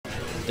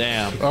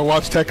Damn. I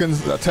watch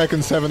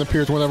Tekken 7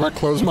 appears whenever I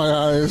close my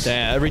eyes.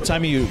 Damn. Every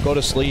time you go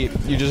to sleep,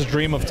 you just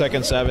dream of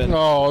Tekken 7.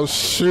 Oh,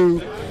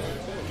 shoot.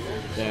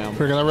 Damn.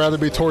 Freaking, I'd rather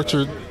be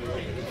tortured.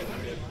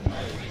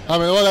 I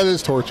mean, well, that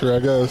is torture, I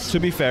guess. To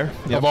be fair.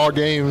 Yep. Of all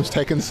games,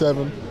 Tekken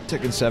 7.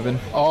 Tekken 7.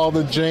 All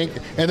the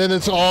jank. And then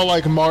it's all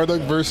like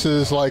Marduk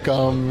versus like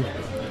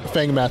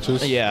Feng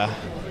matches. Yeah.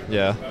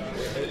 Yeah.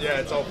 Yeah,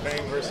 it's all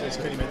Feng versus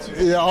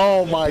Kunimitsu. Yeah,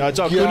 oh my god. It's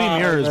all Kuni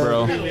mirrors,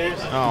 bro.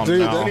 Oh,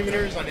 dude, no. Kuni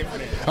mirrors on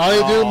Infinite. All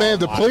you do, man,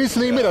 the police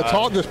need me to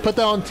talk, just put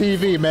that on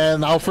TV,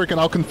 man. I'll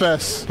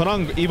confess. Put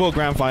on Evo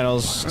Grand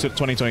Finals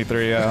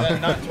 2023, yeah.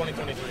 Not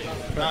 2023.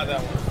 Not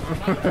that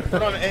one.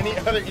 Put on any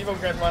other Evo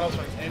Grand Finals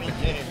from any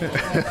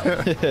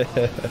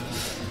game.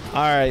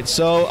 All right,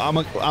 so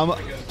I'm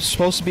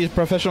supposed to be a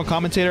professional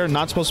commentator,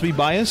 not supposed to be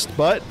biased,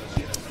 but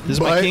this is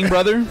my king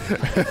brother.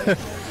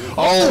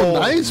 Oh,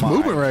 nice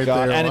movement right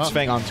there. And wow. it's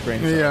Feng on screen.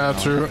 So. Yeah,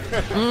 true.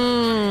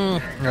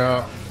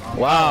 Yeah.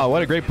 Wow,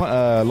 what a great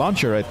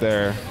launcher right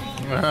there.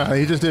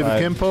 He just did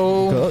a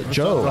Kimpo.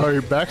 Joe. Or he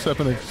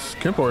backstepping a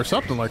Kimpo or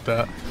something like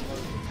that.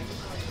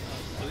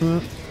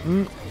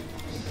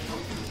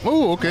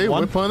 Oh, okay.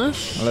 Whip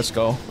punish. Let's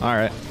go. All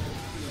right.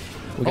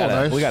 We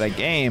got a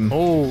game.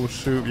 Oh,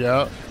 shoot.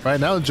 Yeah. Right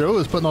now, Joe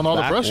is putting on all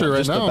the pressure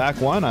right now. Just the back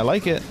one. I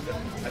like it.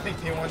 I think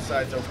P1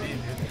 side's OP, dude.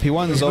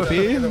 P1's OP?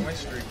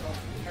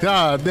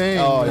 God dang.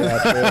 Oh, yeah,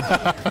 true.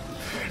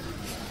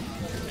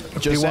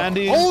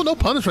 Jesandy. Oh, no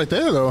punish right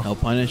there, though. No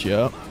punish,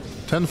 yep.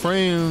 10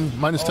 frame,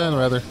 minus 10,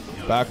 rather.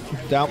 Back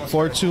down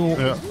 4-2.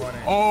 Yeah.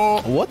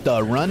 Oh. What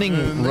the running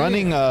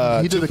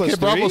he did the Kid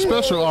Bravo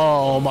special.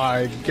 Oh,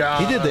 my God.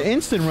 He did the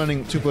instant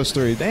running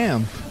 2+3.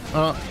 Damn.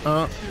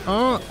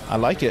 I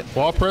like it.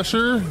 Wall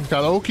pressure.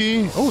 Got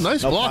Oki. Oh,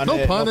 nice block.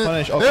 No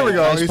punish. Okay, there we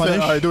go. Nice He said,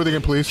 all right, do it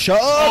again, please.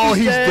 Oh,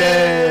 he's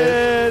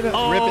dead.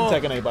 Oh. Ripping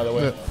Tekken 8, by the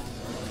way. Yeah.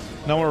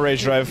 No more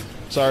rage drive.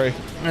 Sorry.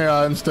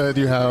 Yeah, instead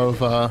you have...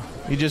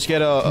 you just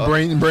get a...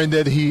 brain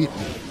dead heat.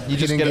 You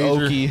just get an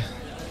Oki.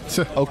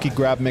 Oki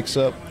grab mix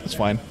up. It's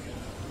fine.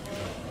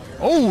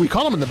 Oh, we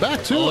caught him in the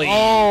back, too.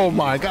 Oh,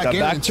 my God. The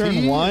back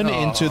turn 1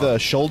 into the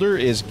shoulder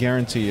is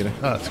guaranteed.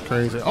 That's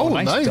crazy. Oh,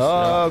 nice.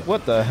 Dog.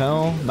 What the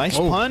hell? Nice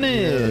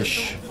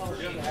punish. Yeah.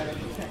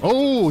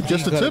 Oh,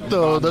 just the tip,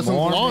 though. Doesn't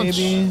launch.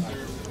 Maybe.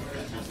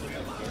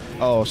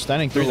 Oh,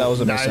 standing 3, that was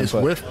a nice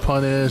whiff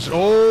punish.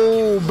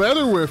 Oh,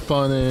 better whiff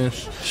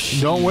punish. Jeez.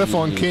 Don't whiff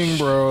on King,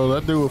 bro.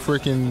 That dude will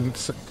freaking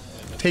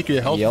take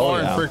your health bar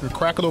and freaking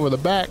crack it over the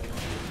back.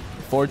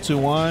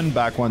 4-2-1,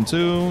 back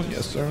 1-2.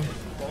 Yes, sir.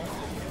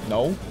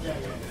 No.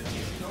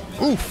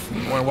 Oof.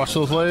 Want to watch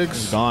those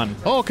legs? Gone.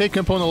 Oh, okay.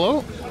 Kimpo on the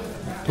low.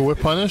 To whip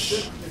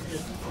punish.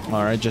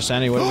 All right,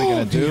 Jesandy, what are we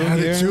going to do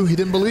here? He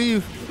didn't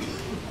believe.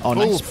 Oh,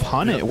 nice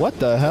punish. Yeah. What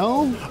the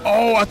hell?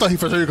 Oh, I thought he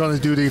for sure was going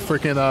to do the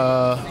freaking,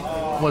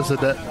 what is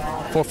it, that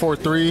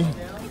 4-4-3?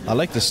 I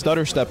like the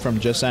stutter step from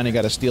Jesandy.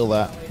 Got to steal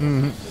that.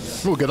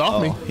 Mm-hmm. Ooh, get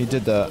off me. He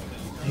did the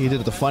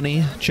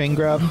funny chain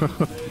grab.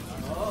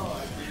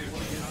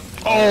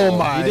 Oh,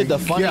 my He did the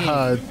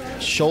funny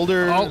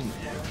shoulder.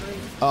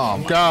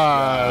 Oh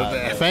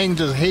God! Feng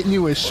just hitting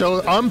you with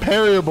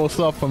unparryable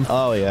stuff from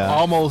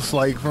almost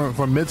like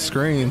from mid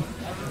screen.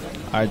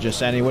 All right,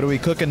 Jesandy, what are we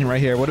cooking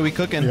right here? What are we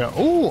cooking? Yeah.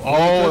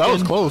 Oh, that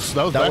was close.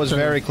 That was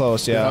very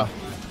close. Yeah.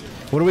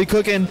 What are we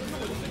cooking?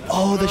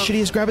 Oh, the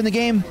shittiest grab in the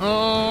game.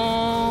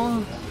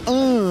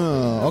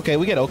 Okay,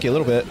 we get Oki a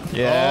little bit.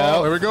 Yeah.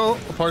 Oh, there we go.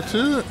 Part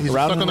 2. He's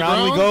round stuck on and the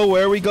round ground. we go.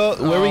 Where we go?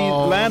 Where we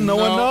land? No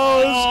one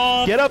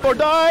knows. Get up or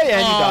die,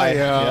 and you die.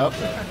 Yeah.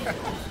 Yep.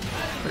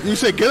 You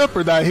said get up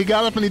or die. He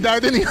got up and he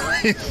died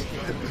anyways.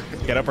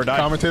 Get up or die.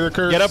 Commentator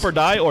curse. Get up or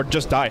die, or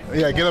just die.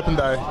 Yeah, get up and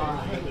die.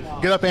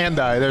 Get up and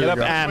die. There you go.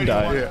 Get up and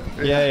die.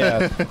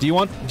 Yeah. Do you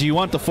want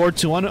the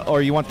 4-2-1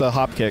 or you want the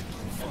hop kick?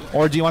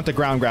 Or do you want the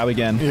ground grab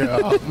again?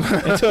 Yeah.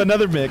 Into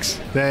another mix.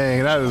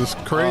 Dang, that is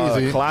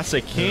crazy.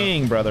 Classic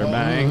King, brother,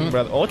 man.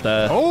 Brother. Oh, what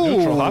the? Oh,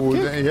 neutral hop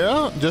kick?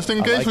 Yeah. Just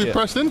in case we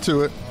pressed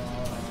into it.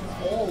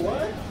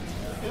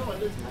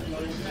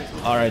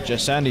 All right,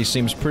 Jesandy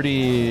seems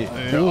pretty...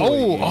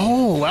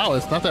 Oh, wow.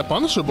 It's not that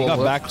punishable. He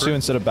got back 2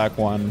 instead of back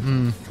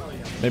 1.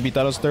 Maybe he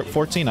thought it was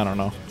 14. I don't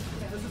know.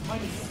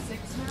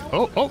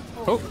 Oh.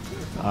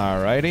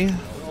 All righty.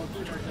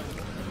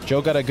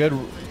 Joe got a good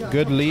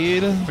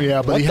lead.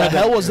 Yeah, but what the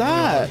hell was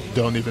that?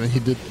 Don't even.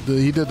 He did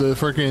the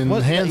freaking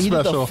hand special. He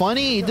did the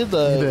funny. He did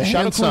the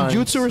Shadow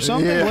Jutsu or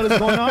something. Yeah. What is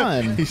going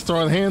on? He's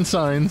throwing hand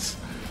signs.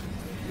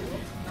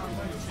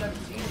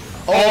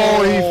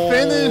 Oh, he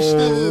finished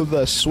it.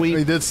 The sweep.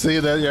 He did see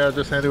that. Yeah,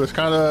 Jesandy was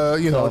kind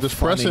of just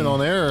pressing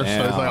on air. So he's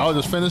like, I'll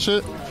just finish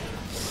it.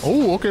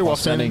 Oh, okay. While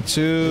standing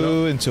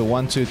 2 into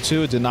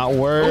 1-2-2. Did not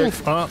work.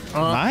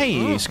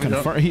 Nice.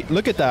 Confirm.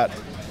 Look at that.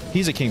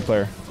 He's a King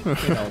player.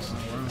 He knows.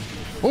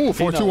 Oh,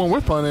 4-2-1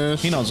 whip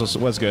punish. He knows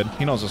what's good.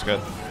 He knows what's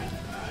good.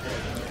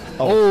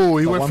 Oh,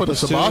 he went for the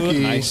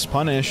Sabaki. Nice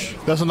punish.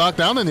 Doesn't knock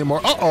down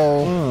anymore.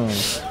 Oh,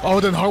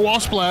 then hard wall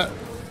splat.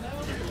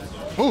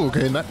 Oh,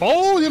 okay.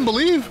 Oh, didn't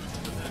believe.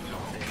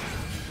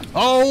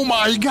 Oh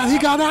my God, he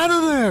got out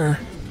of there.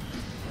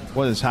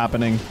 What is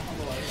happening?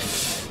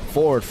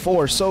 Forward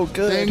 4, so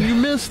good. Dang, you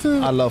missed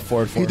him. I love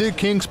forward 4. He did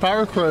King's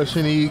Power Crush,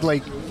 and he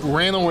like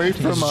ran away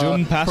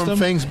from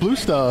Feng's blue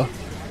stuff.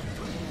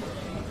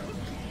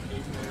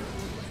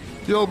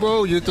 Yo,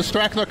 bro, you're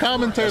distracting the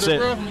commentator,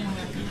 bro.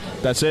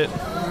 That's it.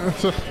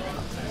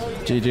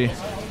 GG.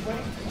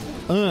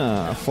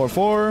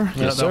 4-4.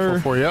 Yes,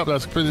 sir. 4-4. Yep,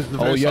 that's pretty.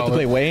 Oh, you have to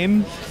play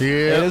Wayne?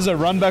 Yeah. It is a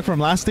run back from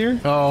last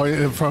year?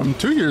 Oh, from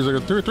 2 years ago,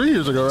 2 or 3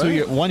 years ago,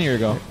 right? 1 year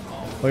ago.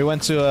 We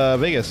went to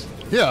Vegas.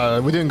 Yeah,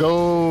 we didn't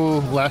go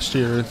last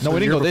year. No, we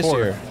didn't go this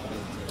year.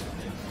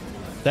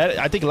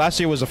 I think last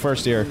year was the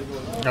first year.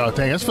 Oh,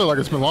 dang, I just feel like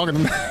it's been longer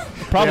than that.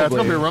 Probably. Yeah, it's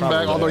going to be a run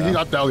back, although yeah. he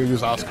got that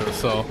use Oscar,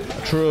 so.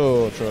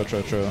 True.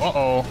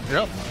 Uh-oh.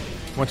 Yep.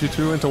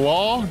 1-2-2 into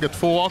wall. Get the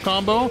full wall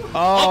combo.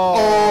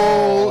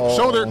 Oh.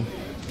 Shoulder.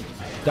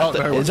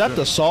 Is that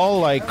the Saul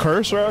like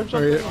curse or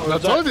something? I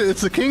told you,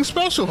 it's the King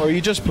special. Or you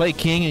just play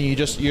King and you're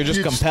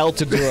just compelled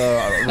to do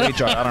a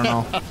rage art. I don't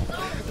know.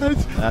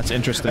 That's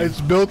interesting.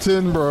 It's built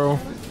in, bro.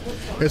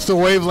 It's the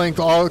wavelength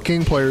all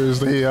King players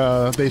they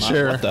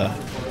share. What the?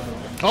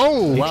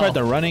 Oh, he wow. tried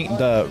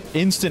the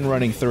instant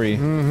running 3.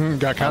 Mm-hmm.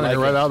 Got kind of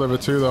right out of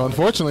it too, though.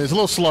 Unfortunately, it's a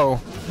little slow.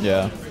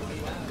 Yeah.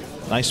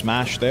 Nice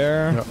mash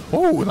there. Yeah.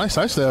 Oh, nice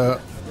there.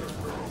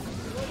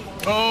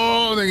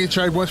 Oh, I think he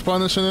tried bunch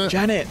punishing it.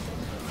 Janet,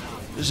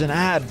 there's an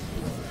ad.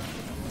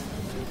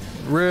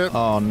 Rip.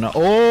 Oh no!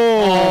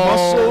 Oh,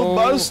 muscle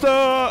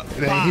buster!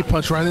 Dang, he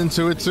punched right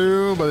into it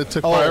too, but it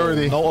took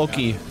priority. No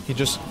Oki. He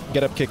just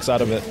get up kicks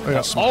out of it.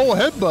 Yeah. Oh,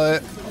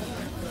 headbutt.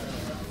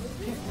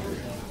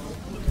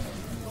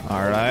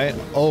 All right.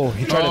 Oh,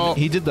 he tried.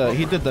 He did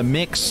the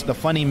mix, the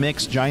funny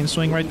mix giant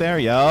swing right there.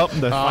 Yup,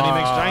 the funny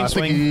mix giant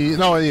swing.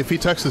 No, if he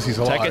techs this, he's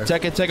alive.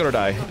 Tech it, or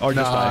die, or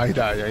just die. He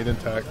died. Yeah, he didn't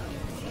tech.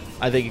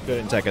 I think he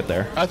couldn't tech it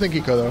there. I think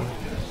he could have.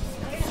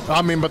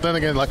 I mean, but then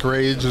again, like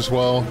rage as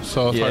well.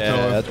 So it's hard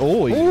to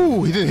tell.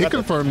 He didn't hit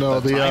confirm though.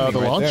 The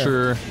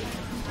launcher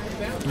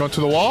going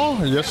to the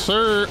wall. Yes,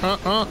 sir.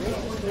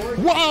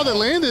 Wow, that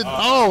landed.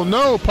 Oh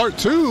no, part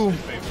 2.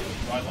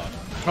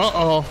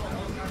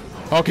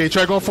 Okay,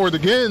 try going for it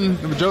again.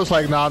 Joe's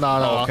like,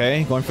 nah.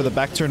 Okay, going for the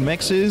back turn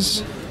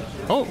mixes.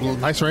 Oh,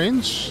 nice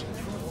range.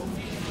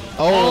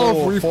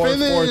 Oh, free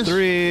finish.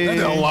 4-3. That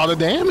did a lot of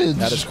damage.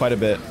 That is quite a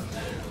bit.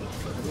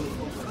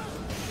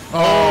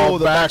 Oh,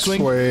 the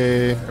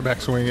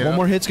backswing. Yeah. One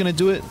more hit's gonna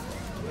do it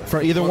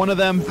for either one of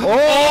them.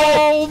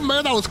 Oh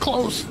man, that was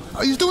close.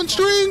 Oh, he's doing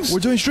strings. We're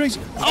doing strings.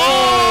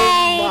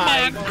 Oh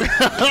my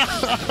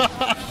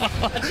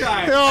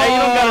Hey, you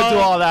don't gotta do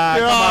all that.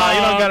 Come on,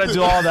 you don't gotta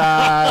do all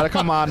that.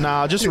 Come on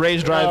now, just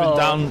rage driving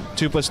down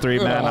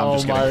 2+3, man. I'm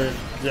just kidding.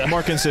 Yeah.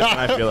 More consistent.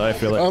 I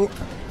feel it.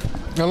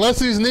 Unless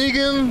he's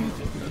Negan.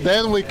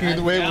 Then we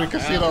can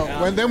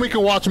then we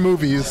can watch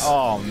movies.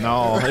 Oh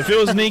no! If it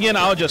was Negan,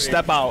 I'll just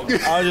step out.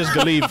 I'll just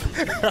leave.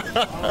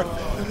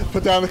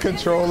 Put down the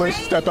controller,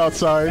 step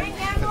outside.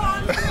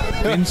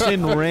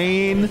 Vincent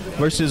Rain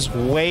versus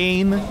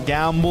Wayne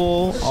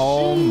Gamble.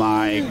 Oh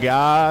my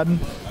God!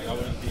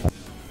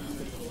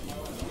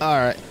 All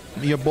right,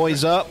 your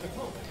boy's up.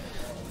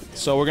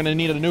 So we're gonna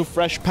need a new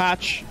fresh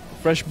batch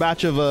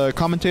of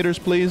commentators,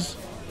 please.